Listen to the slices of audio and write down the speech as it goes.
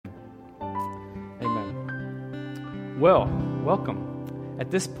Well, welcome. At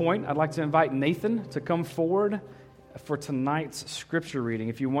this point, I'd like to invite Nathan to come forward for tonight's scripture reading.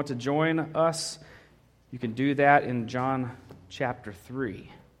 If you want to join us, you can do that in John chapter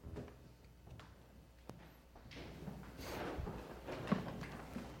 3.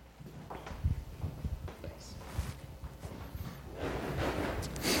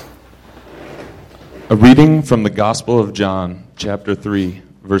 A reading from the Gospel of John, chapter 3,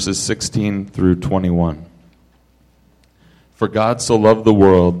 verses 16 through 21. For God so loved the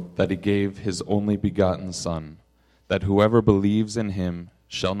world that he gave his only begotten Son, that whoever believes in him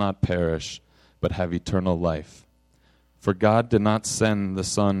shall not perish, but have eternal life. For God did not send the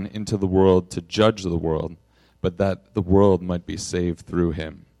Son into the world to judge the world, but that the world might be saved through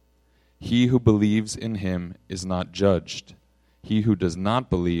him. He who believes in him is not judged. He who does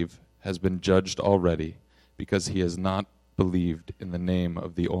not believe has been judged already, because he has not believed in the name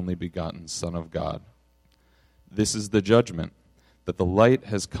of the only begotten Son of God. This is the judgment, that the light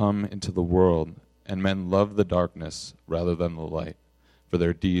has come into the world, and men love the darkness rather than the light, for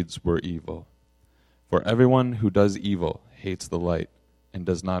their deeds were evil. For everyone who does evil hates the light, and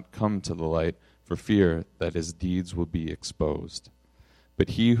does not come to the light for fear that his deeds will be exposed. But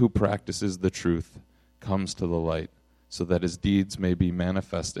he who practices the truth comes to the light, so that his deeds may be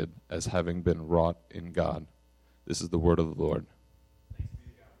manifested as having been wrought in God. This is the word of the Lord.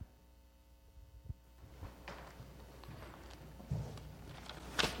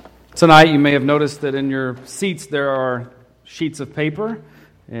 Tonight, you may have noticed that in your seats there are sheets of paper.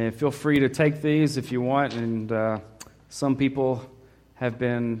 And feel free to take these if you want. And some people have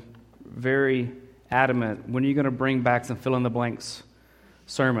been very adamant. When are you going to bring back some fill-in-the-blanks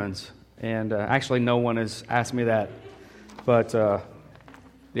sermons? And actually, no one has asked me that. But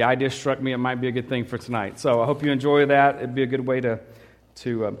the idea struck me it might be a good thing for tonight. So I hope you enjoy that. It'd be a good way to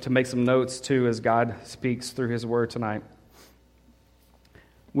make some notes, too, as God speaks through his word tonight.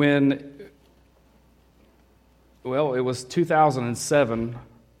 When, well, it was 2007,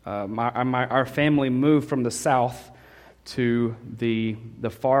 our family moved from the South to the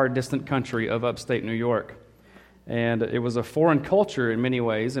far distant country of upstate New York. And it was a foreign culture in many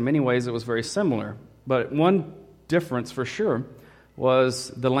ways. In many ways, it was very similar. But one difference for sure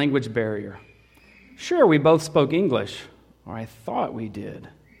was the language barrier. Sure, we both spoke English, or I thought we did.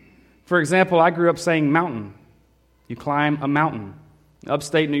 For example, I grew up saying mountain. You climb a mountain.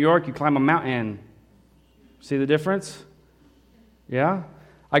 Upstate New York, you climb a mountain. See the difference? Yeah?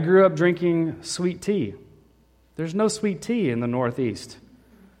 I grew up drinking sweet tea. There's no sweet tea in the Northeast,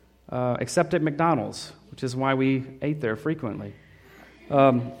 except at McDonald's, which is why we ate there frequently.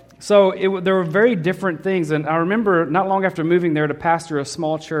 So there were very different things, and I remember not long after moving there to pastor a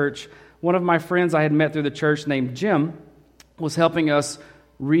small church, one of my friends I had met through the church named Jim was helping us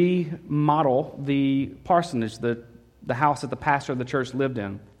remodel the parsonage, the house that the pastor of the church lived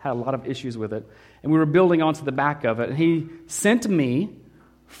in. Had a lot of issues with it, and we were building onto the back of it, and he sent me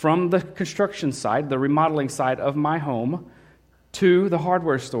from the construction side, the remodeling side of my home, to the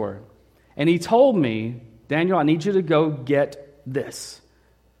hardware store, and he told me, Daniel, I need you to go get this.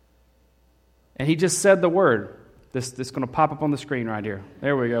 And he just said the word. This is going to pop up on the screen right here.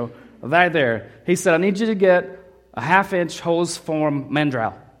 There we go. Right there. He said, I need you to get a half-inch hose form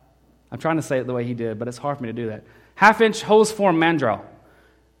mandrel. I'm trying to say it the way he did, but it's hard for me to do that. Half-inch hose form mandrel.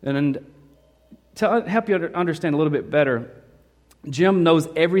 And to help you understand a little bit better, Jim knows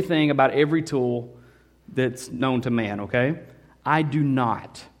everything about every tool that's known to man, okay? I do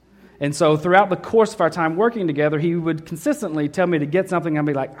not. And so throughout the course of our time working together, he would consistently tell me to get something. I'd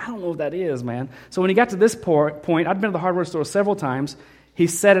be like, I don't know what that is, man. So when he got to this point, I'd been to the hardware store several times. He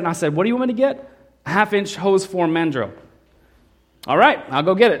said it, and I said, what do you want me to get? A half-inch hose form mandrel. All right, I'll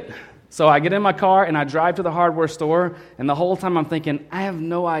go get it. So I get in my car, and I drive to the hardware store, and the whole time I'm thinking, I have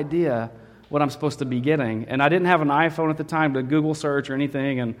no idea what I'm supposed to be getting. And I didn't have an iPhone at the time to Google search or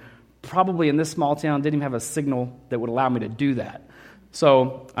anything, and probably in this small town didn't even have a signal that would allow me to do that.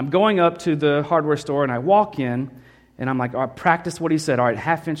 So I'm going up to the hardware store, and I walk in, and I'm like, all right, practice what he said. All right,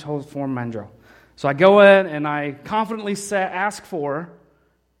 half-inch hose form mandrel. So I go in, and I confidently ask for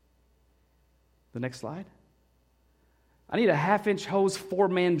the next slide. I need a half-inch hose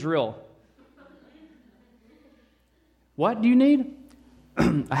 4-man drill. What do you need?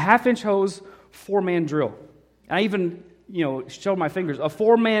 A half-inch hose 4-man drill. I even, showed my fingers, a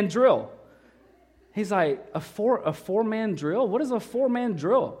 4-man drill. He's like, a 4-man drill? What is a 4-man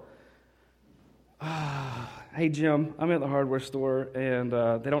drill? Hey, Jim, I'm at the hardware store, and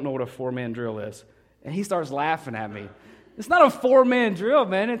they don't know what a 4-man drill is. And he starts laughing at me. It's not a 4-man drill,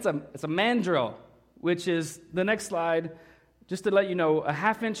 man. It's a mandrel, which is the next slide. Just to let you know, a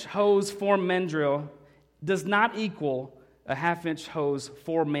half-inch hose form mandrel does not equal a half-inch hose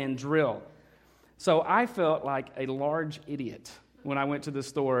 4-man drill. So I felt like a large idiot when I went to the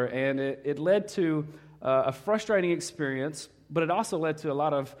store, and it led to a frustrating experience, but it also led to a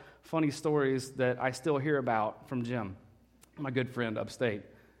lot of funny stories that I still hear about from Jim, my good friend upstate.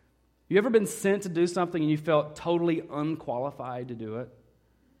 You ever been sent to do something and you felt totally unqualified to do it?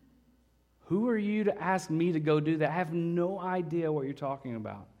 Who are you to ask me to go do that? I have no idea what you're talking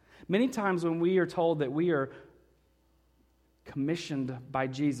about. Many times when we are told that we are commissioned by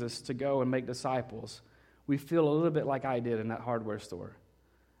Jesus to go and make disciples, we feel a little bit like I did in that hardware store.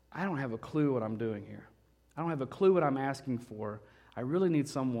 I don't have a clue what I'm doing here. I don't have a clue what I'm asking for. I really need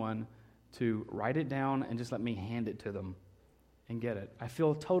someone to write it down and just let me hand it to them and get it. I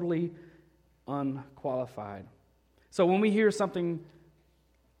feel totally unqualified. So when we hear something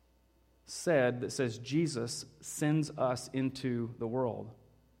said that says Jesus sends us into the world,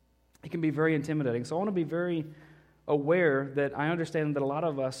 it can be very intimidating. So I want to be very aware that I understand that a lot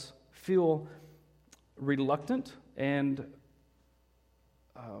of us feel reluctant and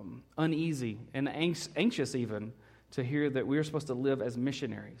uneasy and anxious even to hear that we're supposed to live as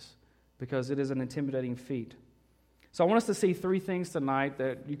missionaries, because it is an intimidating feat. So I want us to see 3 things tonight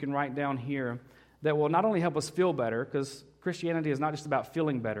that you can write down here that will not only help us feel better, because Christianity is not just about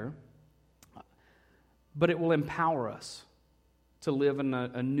feeling better, but it will empower us to live in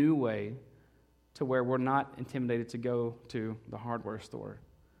a new way to where we're not intimidated to go to the hardware store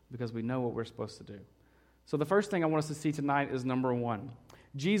because we know what we're supposed to do. So the first thing I want us to see tonight is number 1.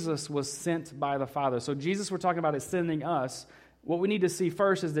 Jesus was sent by the Father. So Jesus, we're talking about, is sending us. What we need to see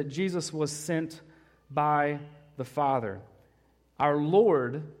first is that Jesus was sent by the Father. Our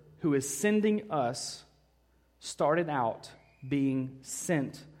Lord, who is sending us, started out being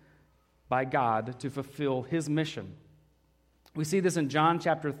sent by God to fulfill his mission. We see this in John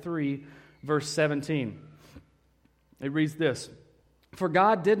chapter 3, verse 17. It reads this: "For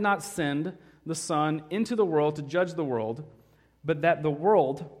God did not send the Son into the world to judge the world, but that the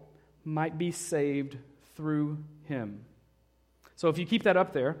world might be saved through him." So if you keep that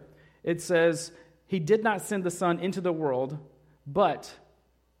up there, it says, he did not send the Son into the world, but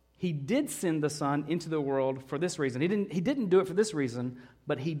he did send the Son into the world for this reason. He didn't do it for this reason,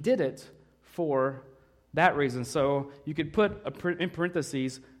 but he did it for that reason. So you could put in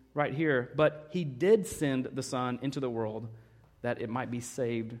parentheses right here, but he did send the Son into the world that it might be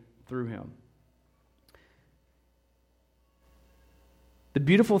saved through him. The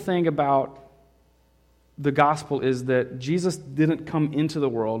beautiful thing about the gospel is that Jesus didn't come into the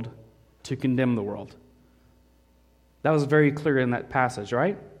world to condemn the world. That was very clear in that passage,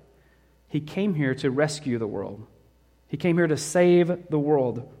 right? He came here to rescue the world. He came here to save the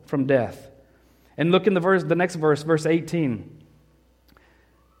world from death. And look in the next verse, verse 18.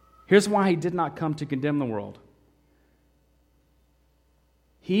 Here's why he did not come to condemn the world.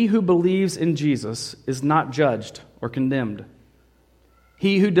 He who believes in Jesus is not judged or condemned.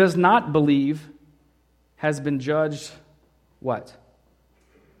 He who does not believe has been judged, what?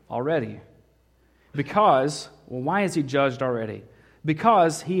 Already. Because, well, why is he judged already?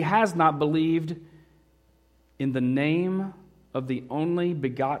 Because he has not believed in the name of the only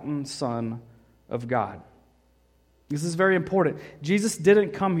begotten Son of God. This is very important. Jesus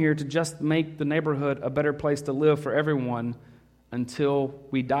didn't come here to just make the neighborhood a better place to live for everyone until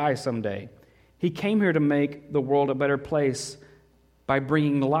we die someday. He came here to make the world a better place by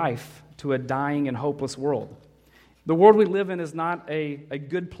bringing life to a dying and hopeless world. The world we live in is not a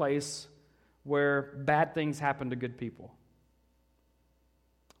good place where bad things happen to good people.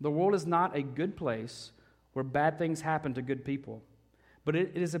 The world is not a good place where bad things happen to good people. But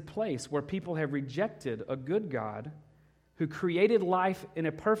it is a place where people have rejected a good God who created life in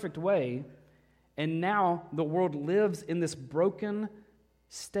a perfect way, and now the world lives in this broken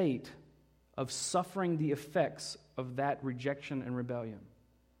state of suffering the effects of that rejection and rebellion.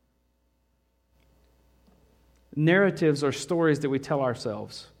 Narratives are stories that we tell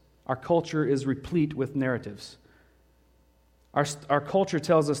ourselves. Our culture is replete with narratives. Our culture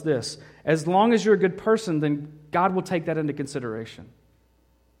tells us this: as long as you're a good person, then God will take that into consideration.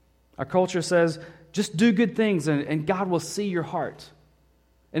 Our culture says, just do good things and God will see your heart.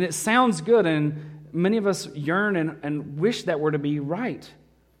 And it sounds good, and many of us yearn and wish that were to be right.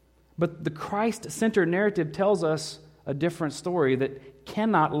 But the Christ-centered narrative tells us a different story that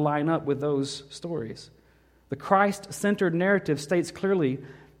cannot line up with those stories. The Christ-centered narrative states clearly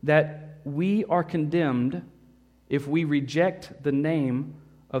that we are condemned if we reject the name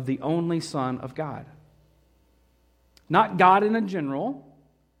of the only Son of God. Not God in a general,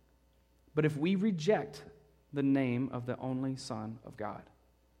 but if we reject the name of the only Son of God.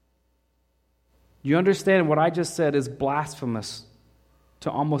 You understand what I just said is blasphemous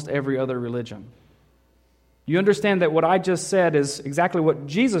to almost every other religion. You understand that what I just said is exactly what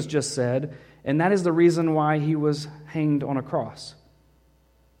Jesus just said, and that is the reason why he was hanged on a cross.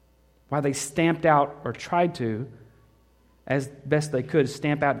 Why they stamped out, or tried to, as best they could,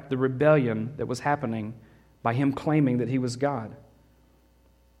 stamp out the rebellion that was happening by him claiming that he was God.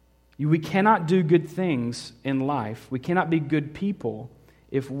 We cannot do good things in life. We cannot be good people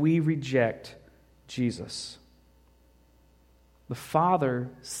if we reject Jesus. The Father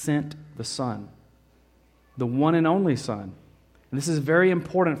sent the Son, the one and only Son. And this is very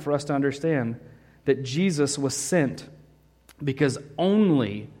important for us to understand, that Jesus was sent because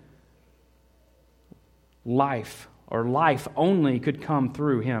only life only could come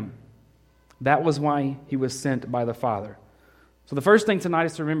through him. That was why he was sent by the Father. So the first thing tonight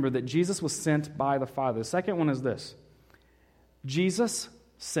is to remember that Jesus was sent by the Father. The second one is this: Jesus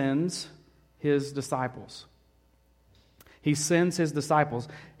sends his disciples. He sends his disciples.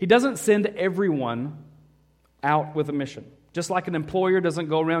 He doesn't send everyone out with a mission. Just like an employer doesn't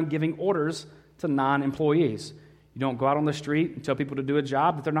go around giving orders to non-employees. You don't go out on the street and tell people to do a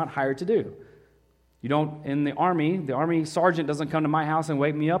job that they're not hired to do. You don't, in the army sergeant doesn't come to my house and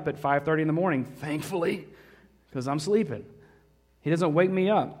wake me up at 5:30 in the morning, thankfully, because I'm sleeping. He doesn't wake me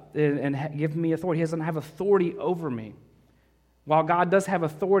up and give me authority. He doesn't have authority over me. While God does have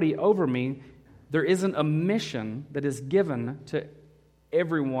authority over me, there isn't a mission that is given to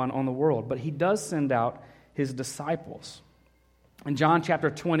everyone on the world. But he does send out his disciples. In John chapter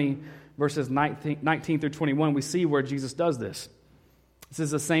 20, verses 19 through 21, we see where Jesus does this. This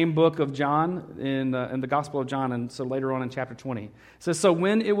is the same book of John in the Gospel of John, and so later on in chapter 20. It says, "So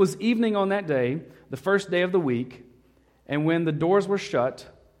when it was evening on that day, the first day of the week, and when the doors were shut,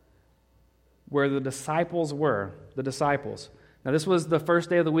 where the disciples were," the disciples. Now this was the first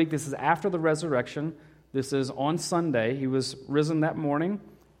day of the week. This is after the resurrection. This is on Sunday. He was risen that morning.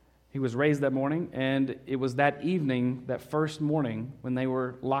 He was raised that morning, and it was that evening, that first morning, when they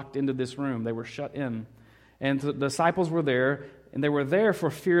were locked into this room. They were shut in. And the disciples were there, and they were there for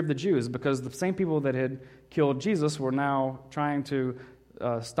fear of the Jews, because the same people that had killed Jesus were now trying to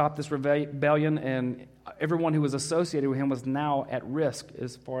stop this rebellion, and everyone who was associated with him was now at risk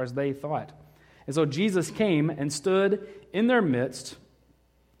as far as they thought. And so Jesus came and stood in their midst,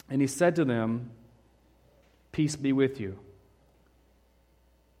 and he said to them, "Peace be with you."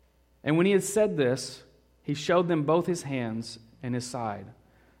 And when he had said this, he showed them both his hands and his side.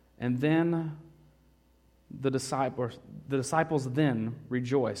 And then the disciples then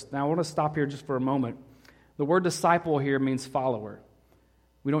rejoiced. Now I want to stop here just for a moment. The word disciple here means follower.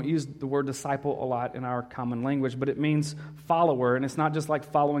 We don't use the word disciple a lot in our common language, but it means follower, and it's not just like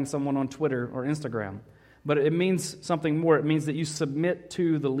following someone on Twitter or Instagram. But it means something more. It means that you submit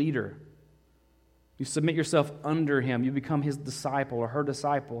to the leader. You submit yourself under him. You become his disciple or her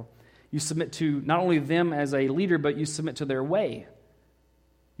disciple. You submit to not only them as a leader, but you submit to their way.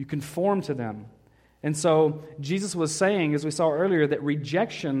 You conform to them. And so Jesus was saying, as we saw earlier, that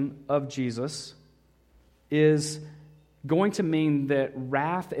rejection of Jesus is going to mean that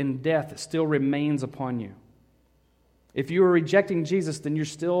wrath and death still remains upon you. If you are rejecting Jesus, then you're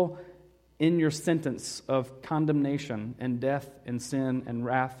still in your sentence of condemnation, and death and sin and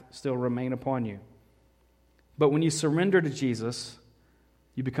wrath still remain upon you. But when you surrender to Jesus,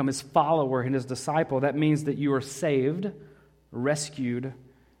 you become his follower and his disciple. That means that you are saved, rescued,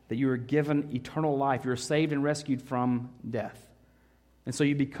 that you are given eternal life. You are saved and rescued from death. And so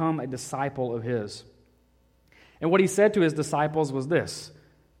you become a disciple of his. And what he said to his disciples was this: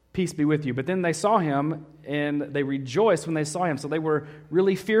 "Peace be with you." But then they saw him, and they rejoiced when they saw him. So they were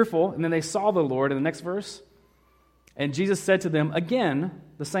really fearful, and then they saw the Lord in the next verse. And Jesus said to them again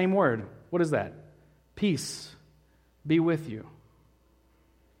the same word. What is that? Peace be with you.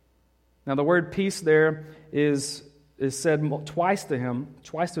 Now the word peace there is said twice to him,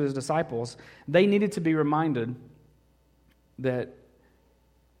 twice to his disciples. They needed to be reminded that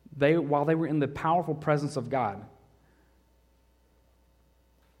while they were in the powerful presence of God,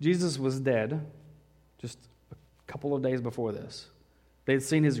 Jesus was dead just a couple of days before this. They had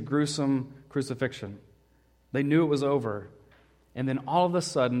seen his gruesome crucifixion. They knew it was over. And then all of a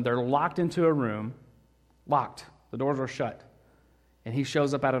sudden, they're locked into a room, locked. The doors are shut. And he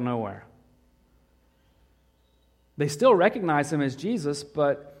shows up out of nowhere. They still recognize him as Jesus,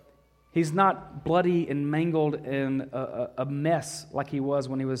 but he's not bloody and mangled and a mess like he was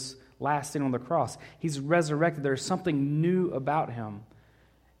when he was last seen on the cross. He's resurrected. There's something new about him.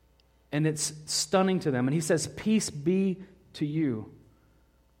 And it's stunning to them. And he says, "Peace be to you.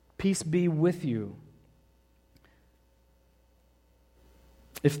 Peace be with you."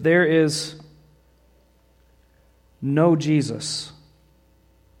 If there is know Jesus,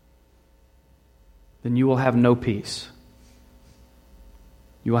 then you will have no peace.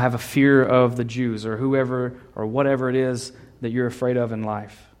 You will have a fear of the Jews or whoever or whatever it is that you're afraid of in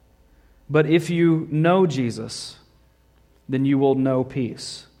life. But if you know Jesus, then you will know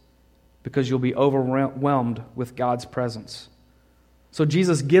peace because you'll be overwhelmed with God's presence. So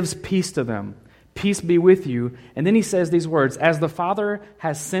Jesus gives peace to them. Peace be with you. And then he says these words, as the Father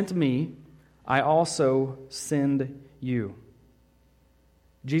has sent me, I also send you.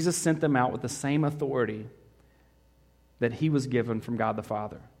 Jesus sent them out with the same authority that he was given from God the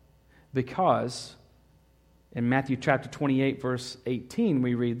Father. Because in Matthew chapter 28, verse 18,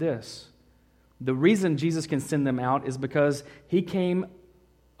 we read this. The reason Jesus can send them out is because he came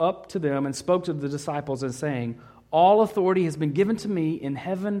up to them and spoke to the disciples and saying, all authority has been given to me in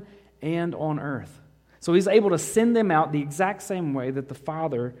heaven and on earth. So he's able to send them out the exact same way that the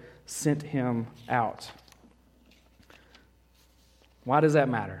Father sent him out. Why does that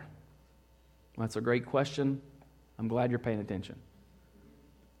matter? Well, that's a great question. I'm glad you're paying attention.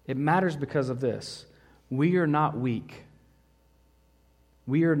 It matters because of this. We are not weak.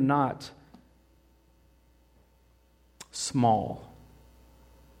 We are not small.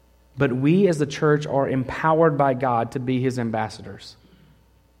 But we as the church are empowered by God to be his ambassadors.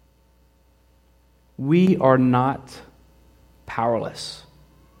 We are not powerless,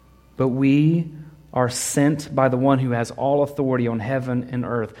 but we are sent by the one who has all authority on heaven and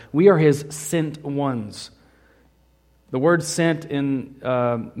earth. We are his sent ones. The word sent in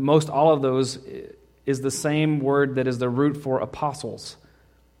most all of those is the same word that is the root for apostles.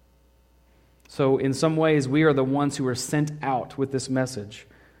 So in some ways, we are the ones who are sent out with this message.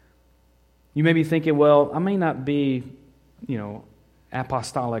 You may be thinking, well, I may not be,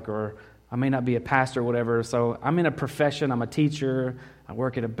 apostolic, or I may not be a pastor or whatever, so I'm in a profession, I'm a teacher, I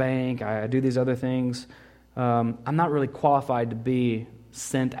work at a bank, I do these other things. I'm not really qualified to be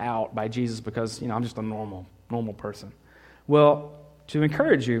sent out by Jesus because, I'm just a normal person. Well, to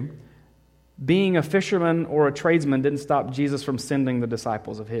encourage you, being a fisherman or a tradesman didn't stop Jesus from sending the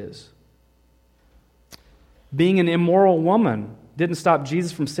disciples of his. Being an immoral woman didn't stop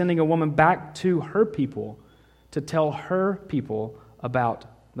Jesus from sending a woman back to her people to tell her people about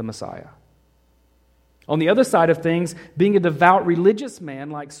the Messiah. On the other side of things, being a devout religious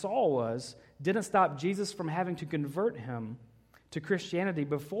man like Saul was didn't stop Jesus from having to convert him to Christianity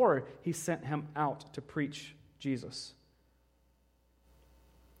before he sent him out to preach Jesus.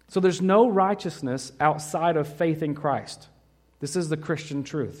 So there's no righteousness outside of faith in Christ. This is the Christian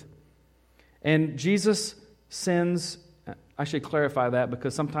truth. And Jesus sends, I should clarify that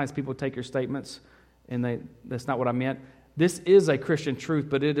because sometimes people take your statements and that's not what I meant. This is a Christian truth,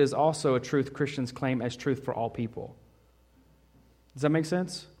 but it is also a truth Christians claim as truth for all people. Does that make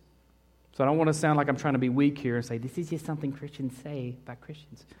sense? So I don't want to sound like I'm trying to be weak here and say, this is just something Christians say about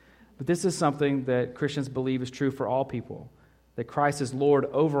Christians. But this is something that Christians believe is true for all people, that Christ is Lord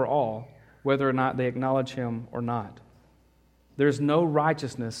over all, whether or not they acknowledge him or not. There's no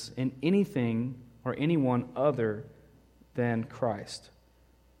righteousness in anything or anyone other than Christ.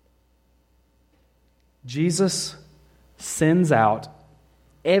 Jesus sends out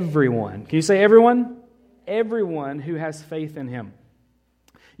everyone. Can you say everyone? Everyone who has faith in him.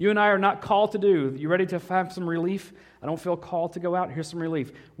 You and I are not called to do. You ready to have some relief? I don't feel called to go out. Here's some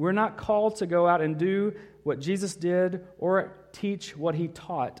relief. We're not called to go out and do what Jesus did or teach what he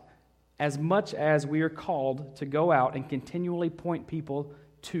taught as much as we are called to go out and continually point people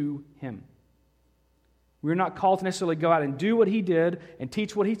to him. We're not called to necessarily go out and do what he did and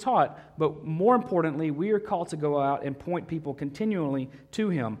teach what he taught, but more importantly, we are called to go out and point people continually to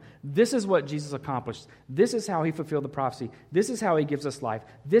him. This is what Jesus accomplished. This is how he fulfilled the prophecy. This is how he gives us life.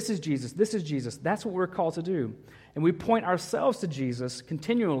 This is Jesus. This is Jesus. That's what we're called to do. And we point ourselves to Jesus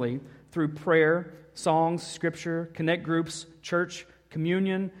continually through prayer, songs, scripture, connect groups, church,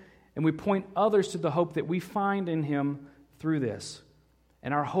 communion, and we point others to the hope that we find in him through this.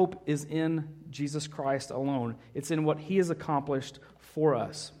 And our hope is in Jesus Christ alone. It's in what he has accomplished for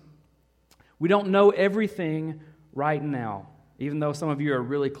us. We don't know everything right now, even though some of you are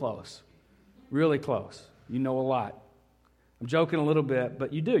really close. Really close. You know a lot. I'm joking a little bit,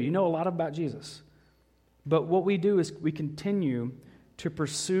 but you do. You know a lot about Jesus. But what we do is we continue to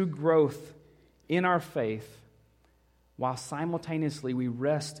pursue growth in our faith while simultaneously we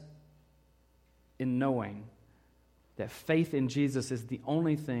rest in knowing that faith in Jesus is the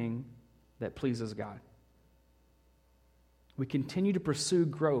only thing that pleases God. We continue to pursue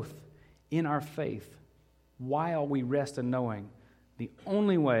growth in our faith while we rest in knowing the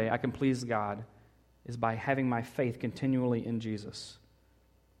only way I can please God is by having my faith continually in Jesus.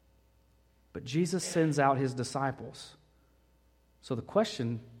 But Jesus sends out his disciples. So the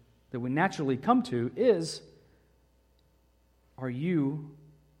question that we naturally come to is, are you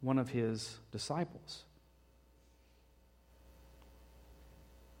one of his disciples?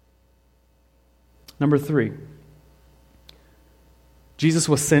 Number 3, Jesus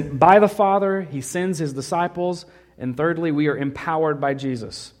was sent by the Father, he sends his disciples, and thirdly, we are empowered by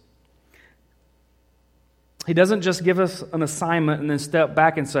Jesus. He doesn't just give us an assignment and then step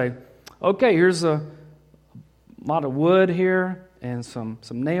back and say, okay, here's a lot of wood here and some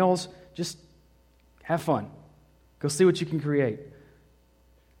nails. Just have fun. Go see what you can create.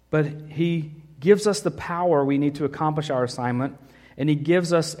 But he gives us the power we need to accomplish our assignment, and he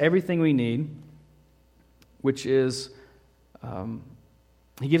gives us everything we need, which is,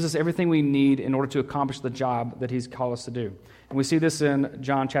 he gives us everything we need in order to accomplish the job that he's called us to do. And we see this in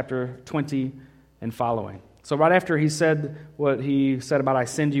John chapter 20 and following. So right after he said what he said about I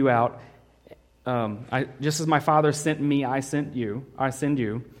send you out, just as my Father sent me, I send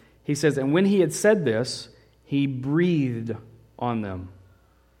you. He says, and when he had said this, he breathed on them.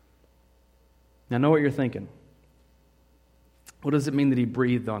 Now, know what you're thinking. What does it mean that he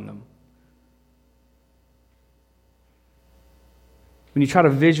breathed on them? When you try to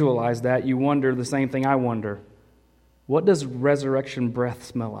visualize that, you wonder the same thing I wonder. What does resurrection breath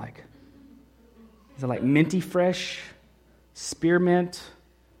smell like? Is it like minty fresh, spearmint,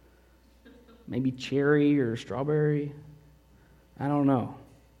 maybe cherry or strawberry? I don't know.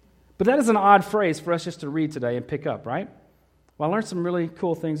 But that is an odd phrase for us just to read today and pick up, right? Well, I learned some really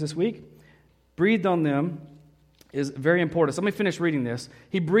cool things this week. Breathed on them is very important. So let me finish reading this.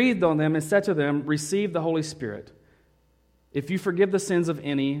 He breathed on them and said to them, receive the Holy Spirit. If you forgive the sins of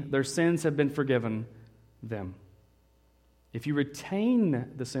any, their sins have been forgiven them. If you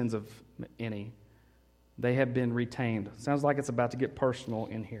retain the sins of any, they have been retained. Sounds like it's about to get personal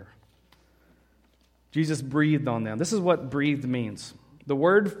in here. Jesus breathed on them. This is what breathed means. The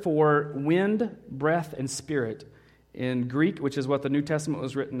word for wind, breath, and spirit in Greek, which is what the New Testament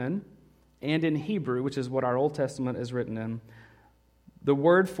was written in, and in Hebrew, which is what our Old Testament is written in, the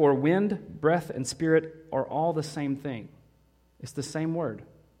word for wind, breath, and spirit are all the same thing. It's the same word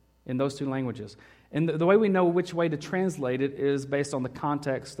in those two languages. And the way we know which way to translate it is based on the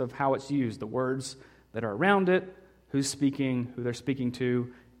context of how it's used, the words that are around it, who's speaking, who they're speaking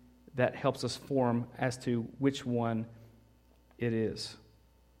to. That helps us form as to which one it is.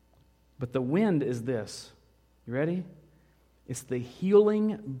 But the wind is this. You ready? It's the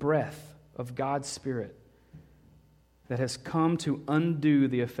healing breath of God's Spirit that has come to undo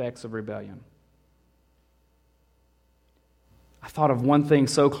the effects of rebellion. I thought of one thing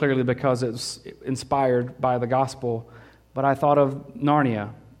so clearly because it's inspired by the gospel, but I thought of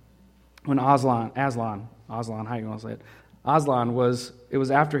Narnia when Aslan, how you going to say it? Aslan was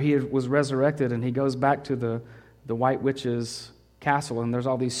after he was resurrected, and he goes back to the White Witch's castle, and there's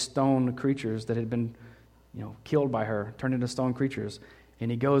all these stone creatures that had been, killed by her, turned into stone creatures, and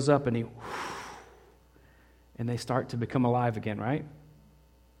he goes up and they start to become alive again, right?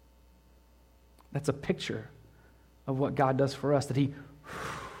 That's a picture of what God does for us, that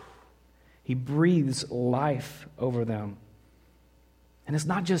He breathes life over them. And it's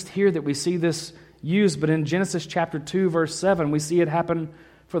not just here that we see this used, but in Genesis chapter 2, verse 7, we see it happen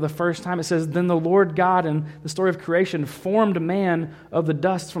for the first time. It says, then the Lord God, in the story of creation, formed man of the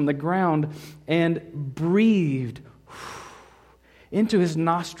dust from the ground and breathed into his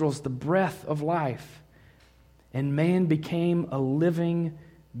nostrils the breath of life. And man became a living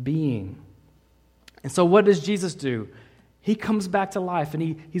being. And so what does Jesus do? He comes back to life,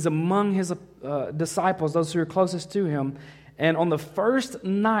 and he's among his disciples, those who are closest to him. And on the first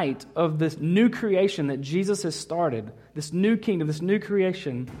night of this new creation that Jesus has started, this new kingdom, this new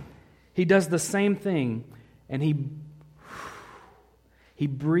creation, he does the same thing, and he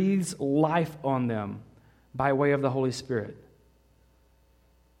breathes life on them by way of the Holy Spirit.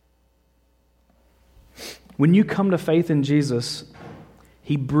 When you come to faith in Jesus,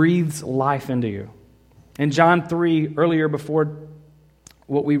 he breathes life into you. In John 3, earlier before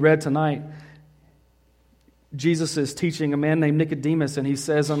what we read tonight, Jesus is teaching a man named Nicodemus, and he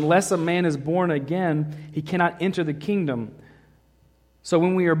says, unless a man is born again, he cannot enter the kingdom. So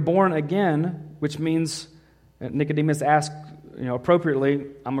when we are born again, which means, Nicodemus asked, appropriately,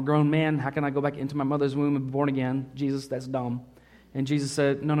 I'm a grown man, how can I go back into my mother's womb and be born again? Jesus, that's dumb. And Jesus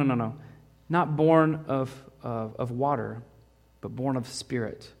said, no. Not born of water, but born of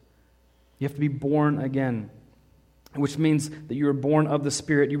spirit. You have to be born again, which means that you are born of the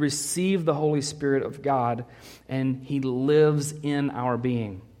Spirit. You receive the Holy Spirit of God, and he lives in our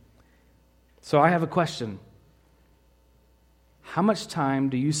being. So I have a question. How much time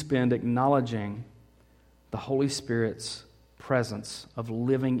do you spend acknowledging the Holy Spirit's presence of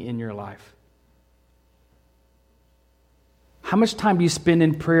living in your life? How much time do you spend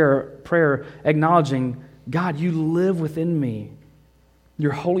in prayer acknowledging, God, you live within me.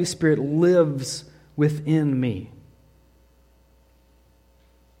 Your Holy Spirit lives within me.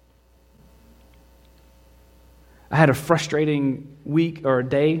 I had a frustrating week or a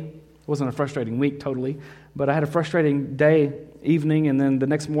day. It wasn't a frustrating week totally, but I had a frustrating day, evening, and then the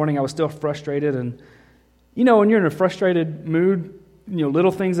next morning I was still frustrated. And when you're in a frustrated mood,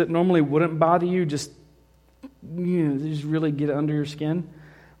 little things that normally wouldn't bother you just really get under your skin.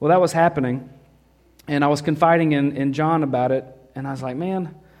 Well, that was happening, and I was confiding in John about it, and I was like,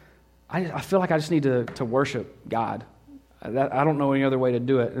 man, I feel like I just need to worship God. I don't know any other way to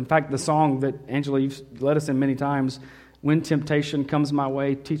do it. In fact, the song that Angela, you've led us in many times, when temptation comes my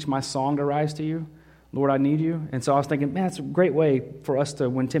way, teach my song to rise to you. Lord, I need you. And so I was thinking, man, it's a great way for us to,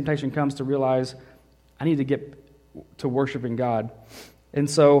 when temptation comes, to realize I need to get to worshiping God. And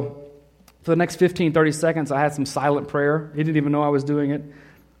so for the next 15, 30 seconds, I had some silent prayer. He didn't even know I was doing it.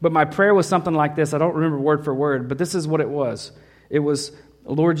 But my prayer was something like this. I don't remember word for word, but this is what it was. It was,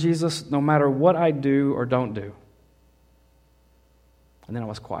 Lord Jesus, no matter what I do or don't do. And then I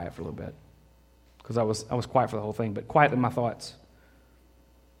was quiet for a little bit, because I was quiet for the whole thing, but quiet in my thoughts.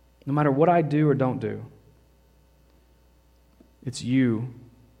 No matter what I do or don't do, it's you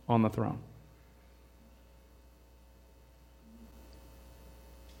on the throne.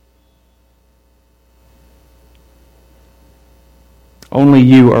 Only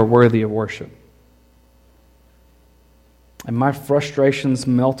you are worthy of worship. And my frustrations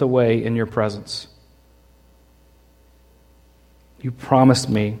melt away in your presence. You promised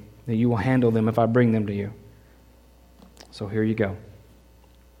me that you will handle them if I bring them to you. So here you go.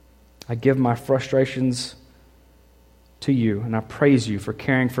 I give my frustrations to you, and I praise you for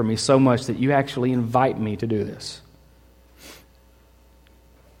caring for me so much that you actually invite me to do this.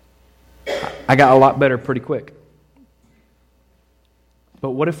 I got a lot better pretty quick.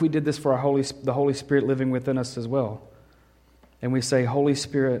 But what if we did this for the Holy Spirit living within us as well? And we say, Holy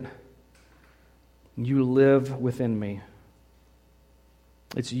Spirit, you live within me.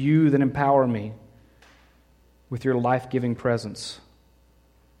 It's you that empower me with your life-giving presence.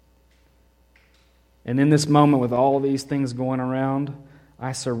 And in this moment, with all these things going around,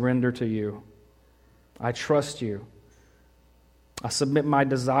 I surrender to you. I trust you. I submit my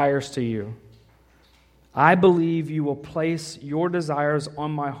desires to you. I believe you will place your desires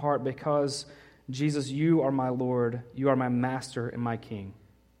on my heart because, Jesus, you are my Lord, you are my Master and my King.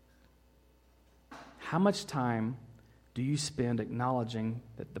 How much time do you spend acknowledging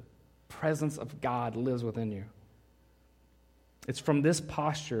that the presence of God lives within you? It's from this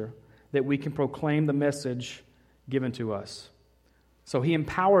posture that we can proclaim the message given to us. So He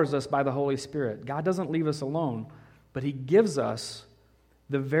empowers us by the Holy Spirit. God doesn't leave us alone, but He gives us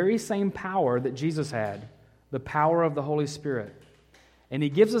the very same power that Jesus had, the power of the Holy Spirit. And He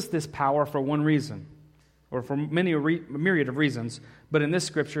gives us this power for one reason, or for a myriad of reasons, but in this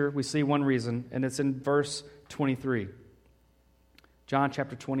scripture we see one reason, and it's in verse 23. John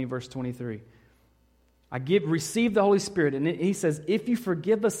chapter 20, verse 23. Receive the Holy Spirit, and He says, if you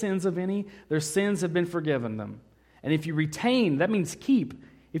forgive the sins of any, their sins have been forgiven them. And if you retain, that means keep.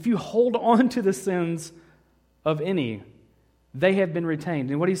 If you hold on to the sins of any, they have been retained.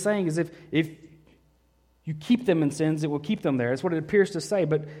 And what He's saying is if you keep them in sins, it will keep them there. That's what it appears to say,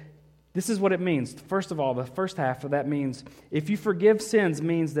 but this is what it means. First of all, the first half of that means, if you forgive sins,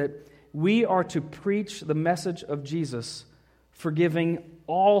 means that we are to preach the message of Jesus, forgiving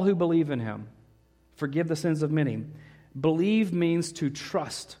all who believe in Him. Forgive the sins of many. Believe means to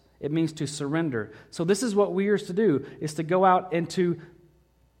trust. It means to surrender. So this is what we are to do, is to go out and to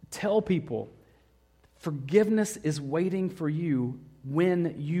tell people, forgiveness is waiting for you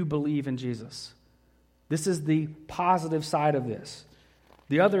when you believe in Jesus. This is the positive side of this.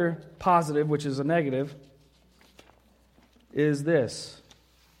 The other positive, which is a negative, is this.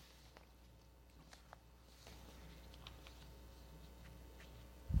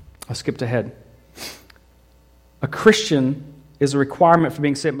 I skipped ahead. A Christian is a requirement for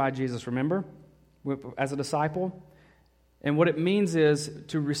being sent by Jesus, remember? As a disciple. And what it means is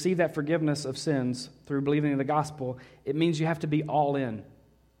to receive that forgiveness of sins through believing in the gospel, it means you have to be all in.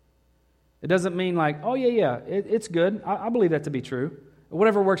 It doesn't mean like, oh yeah, it's good. I believe that to be true.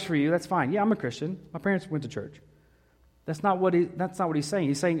 Whatever works for you, that's fine. Yeah, I'm a Christian. My parents went to church. That's not what he's saying.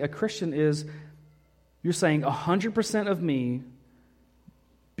 He's saying a Christian is, you're saying 100% of me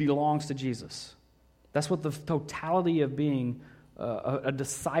belongs to Jesus. That's what the totality of being a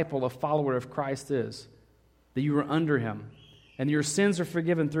disciple, a follower of Christ is. That you are under Him. and your sins are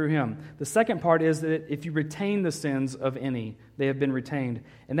forgiven through him. The second part is that if you retain the sins of any, they have been retained.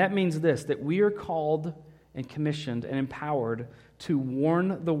 And that means this, that we are called and commissioned and empowered to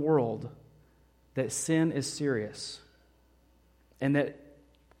warn the world that sin is serious and that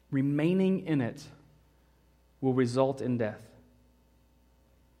remaining in it will result in death.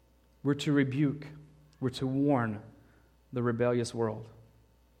 We're to rebuke, we're to warn the rebellious world.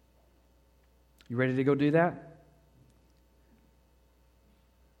 You ready to go do that?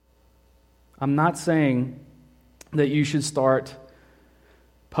 I'm not saying that you should start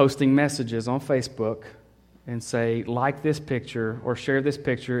posting messages on Facebook and say, like this picture or share this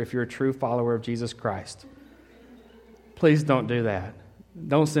picture if you're a true follower of Jesus Christ. Please don't do that.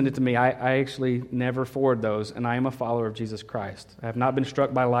 Don't send it to me. I actually never forward those, and I am a follower of Jesus Christ. I have not been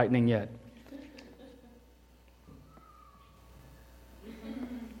struck by lightning yet.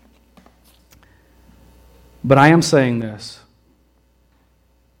 But I am saying this.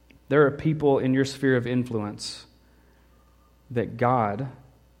 There are people in your sphere of influence that God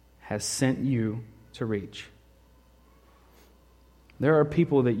has sent you to reach. There are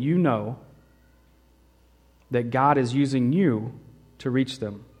people that you know that God is using you to reach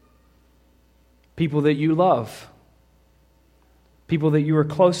them. People that you love. People that you are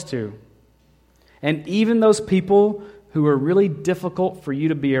close to. And even those people who are really difficult for you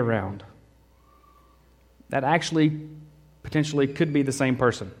to be around. That actually potentially could be the same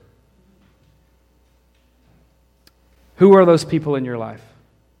person. Who are those people in your life?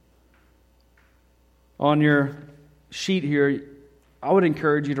 On your sheet here, I would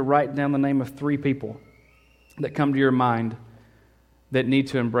encourage you to write down the name of 3 people that come to your mind that need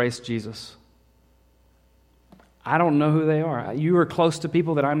to embrace Jesus. I don't know who they are. You are close to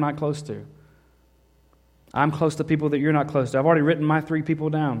people that I'm not close to. I'm close to people that you're not close to. I've already written my 3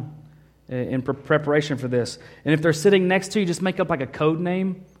 people down in preparation for this. And if they're sitting next to you, just make up like a code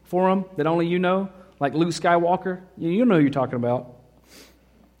name for them that only you know, like Luke Skywalker. You know who you're talking about.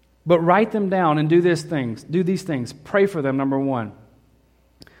 But write them down and do these things. Do these things. Pray for them, number 1.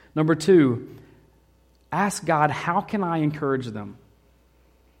 Number 2, ask God, how can I encourage them?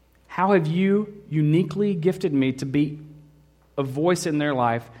 How have you uniquely gifted me to be a voice in their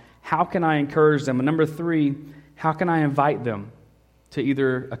life? How can I encourage them? And number 3, how can I invite them to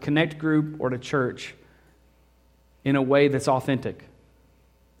either a connect group or to church in a way that's authentic?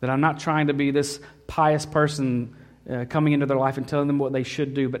 That I'm not trying to be this pious person coming into their life and telling them what they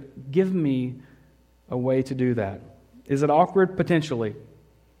should do, but give me a way to do that. Is it awkward? Potentially.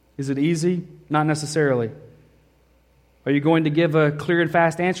 Is it easy? Not necessarily. Are you going to give a clear and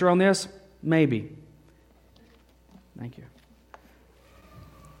fast answer on this? Maybe. Thank you.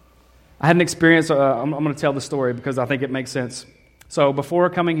 I had an experience, I'm going to tell the story because I think it makes sense. So before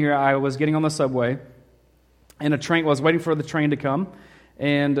coming here, I was getting on the subway, and I was waiting for the train to come,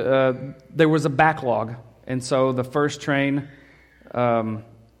 and there was a backlog. And so the first train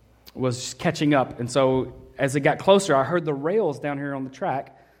was catching up. And so as it got closer, I heard the rails down here on the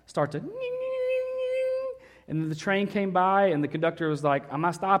track start to... And then the train came by, and the conductor was like, I'm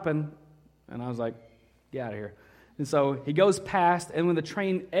not stopping. And I was like, get out of here. And so he goes past, and when the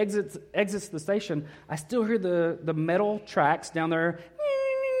train exits the station, I still hear the metal tracks down there,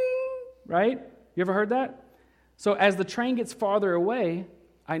 right? You ever heard that? So as the train gets farther away,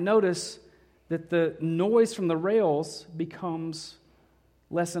 I notice that the noise from the rails becomes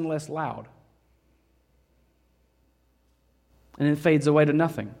less and less loud. And it fades away to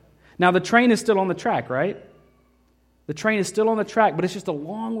nothing. Now, the train is still on the track, right? The train is still on the track, but it's just a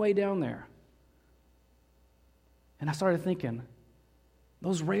long way down there. And I started thinking,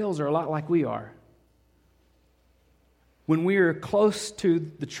 those rails are a lot like we are. When we are close to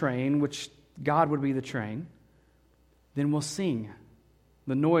the train, which God would be the train, then we'll sing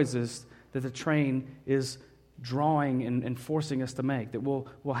the noises that the train is drawing and forcing us to make. That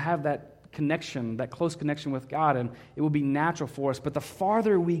we'll have that connection, that close connection with God, and it will be natural for us. But the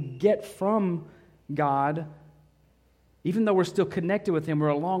farther we get from God, even though we're still connected with Him, we're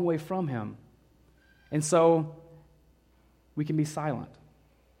a long way from Him. And so we can be silent.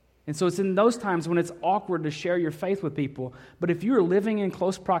 And so it's in those times when it's awkward to share your faith with people. But if you're living in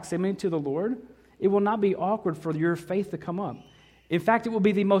close proximity to the Lord, it will not be awkward for your faith to come up. In fact, it will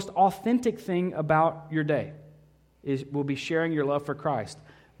be the most authentic thing about your day. It will be sharing your love for Christ.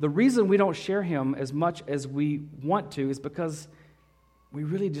 The reason we don't share Him as much as we want to is because we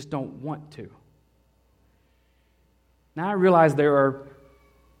really just don't want to. Now I realize there are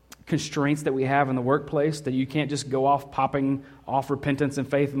constraints that we have in the workplace, that you can't just go off popping off repentance and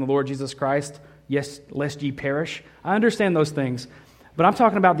faith in the Lord Jesus Christ, yes, lest ye perish. I understand those things, but I'm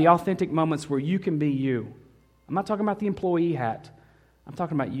talking about the authentic moments where you can be you. I'm not talking about the employee hat. I'm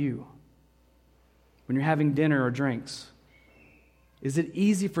talking about you. When you're having dinner or drinks, is it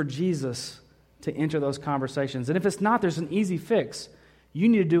easy for Jesus to enter those conversations? And if it's not, there's an easy fix. You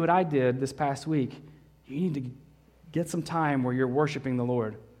need to do what I did this past week. You need to get some time where you're worshiping the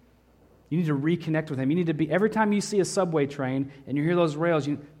Lord. You need to reconnect with Him. You need to be, every time you see a subway train and you hear those rails,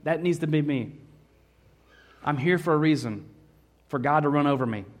 that needs to be me. I'm here for a reason, for God to run over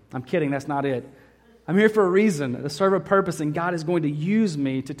me. I'm kidding, that's not it. I'm here for a reason, to serve a purpose, and God is going to use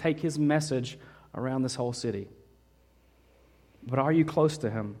me to take His message around this whole city. But are you close to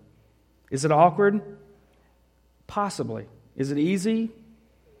Him? Is it awkward? Possibly. Is it easy?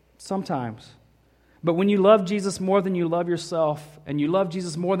 Sometimes. But when you love Jesus more than you love yourself, and you love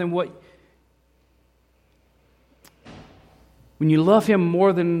Jesus more than when you love Him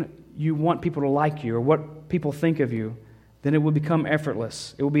more than you want people to like you or what people think of you, then it will become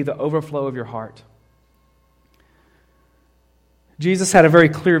effortless. It will be the overflow of your heart. Jesus had a very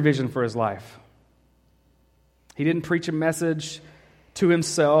clear vision for His life. He didn't preach a message to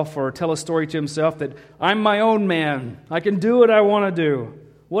Himself or tell a story to Himself that I'm my own man. I can do what I want to do.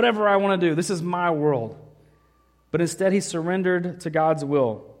 Whatever I want to do. This is my world. But instead, He surrendered to God's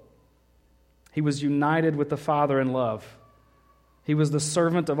will. He was united with the Father in love. He was the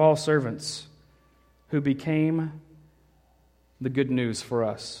servant of all servants who became the good news for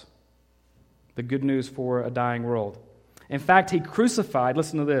us. The good news for a dying world. In fact, He crucified,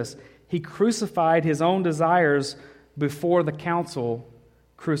 listen to this, He crucified His own desires before the council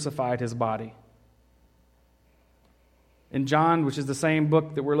crucified His body. In John, which is the same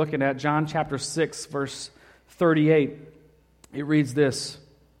book that we're looking at, John chapter 6, verse 38, it reads this.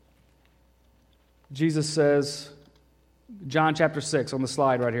 Jesus says, John chapter 6 on the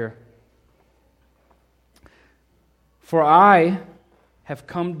slide right here. For I have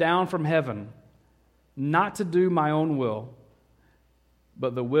come down from heaven not to do my own will,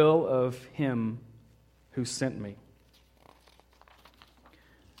 but the will of Him who sent me.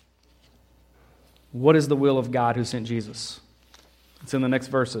 What is the will of God who sent Jesus? It's in the next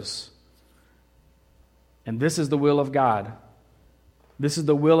verses. And this is the will of God. This is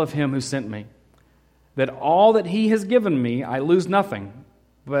the will of Him who sent me. That all that He has given me, I lose nothing,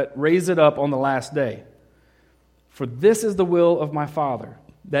 but raise it up on the last day. For this is the will of my Father,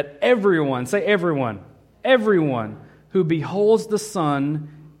 that everyone, say everyone, everyone who beholds the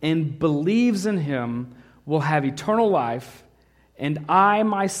Son and believes in Him will have eternal life, and I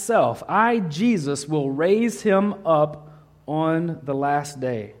myself, I, Jesus, will raise him up on the last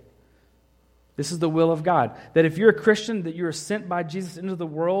day. This is the will of God. That if you're a Christian, that you are sent by Jesus into the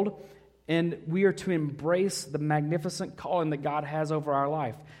world, and we are to embrace the magnificent calling that God has over our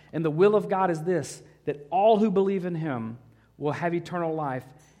life. And the will of God is this, that all who believe in Him will have eternal life,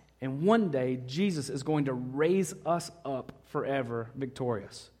 and one day Jesus is going to raise us up forever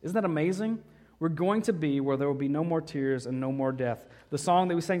victorious. Isn't that amazing? We're going to be where there will be no more tears and no more death. The song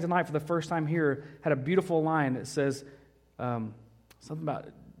that we sang tonight for the first time here had a beautiful line that says something about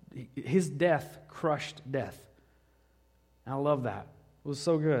His death crushed death. And I love that. It was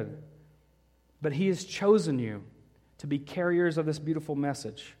so good. But He has chosen you to be carriers of this beautiful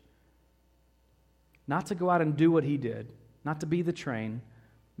message. Not to go out and do what He did, not to be the train,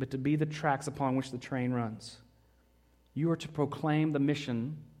 but to be the tracks upon which the train runs. You are to proclaim the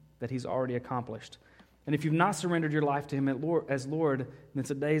mission that He's already accomplished. And if you've not surrendered your life to Him as Lord, then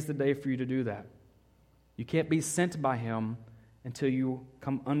today is the day for you to do that. You can't be sent by Him until you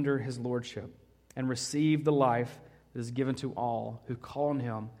come under His lordship and receive the life that is given to all who call on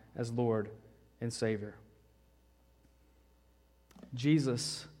Him as Lord and Savior.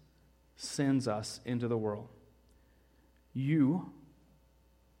 Jesus sends us into the world. You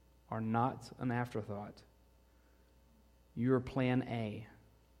are not an afterthought. You are plan A.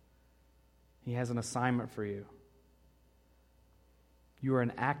 He has an assignment for you. You are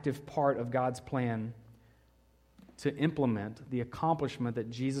an active part of God's plan to implement the accomplishment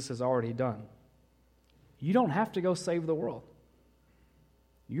that Jesus has already done. You don't have to go save the world.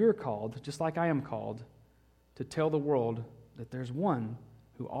 You're called, just like I am called, to tell the world that there's one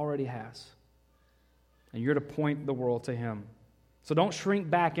who already has. And you're to point the world to Him. So don't shrink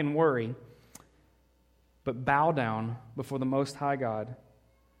back and worry, but bow down before the Most High God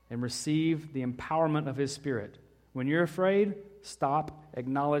and receive the empowerment of His Spirit. When you're afraid, stop,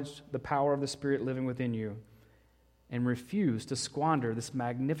 acknowledge the power of the Spirit living within you, and refuse to squander this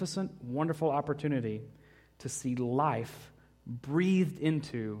magnificent, wonderful opportunity to see life breathed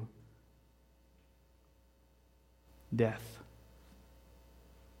into death.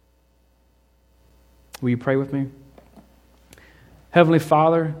 Will you pray with me? Heavenly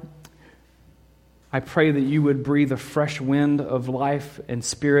Father, I pray that you would breathe a fresh wind of life and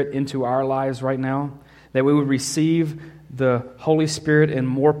Spirit into our lives right now, that we would receive the Holy Spirit in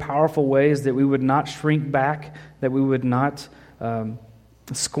more powerful ways, that we would not shrink back, that we would not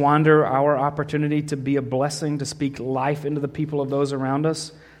squander our opportunity to be a blessing, to speak life into the people of those around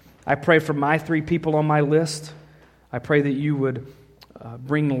us. I pray for my 3 people on my list. I pray that you would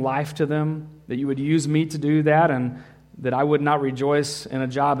bring life to them, that you would use me to do that, and that I would not rejoice in a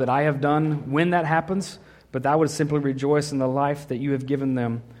job that I have done when that happens, but that I would simply rejoice in the life that you have given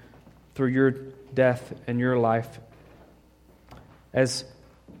them through your death and your life. As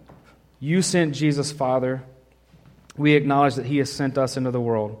you sent Jesus, Father, we acknowledge that He has sent us into the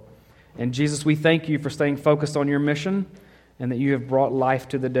world. And Jesus, we thank you for staying focused on your mission and that you have brought life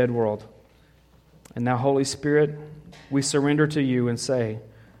to the dead world. And now, Holy Spirit, we surrender to you and say,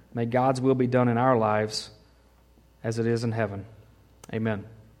 may God's will be done in our lives as it is in heaven. Amen.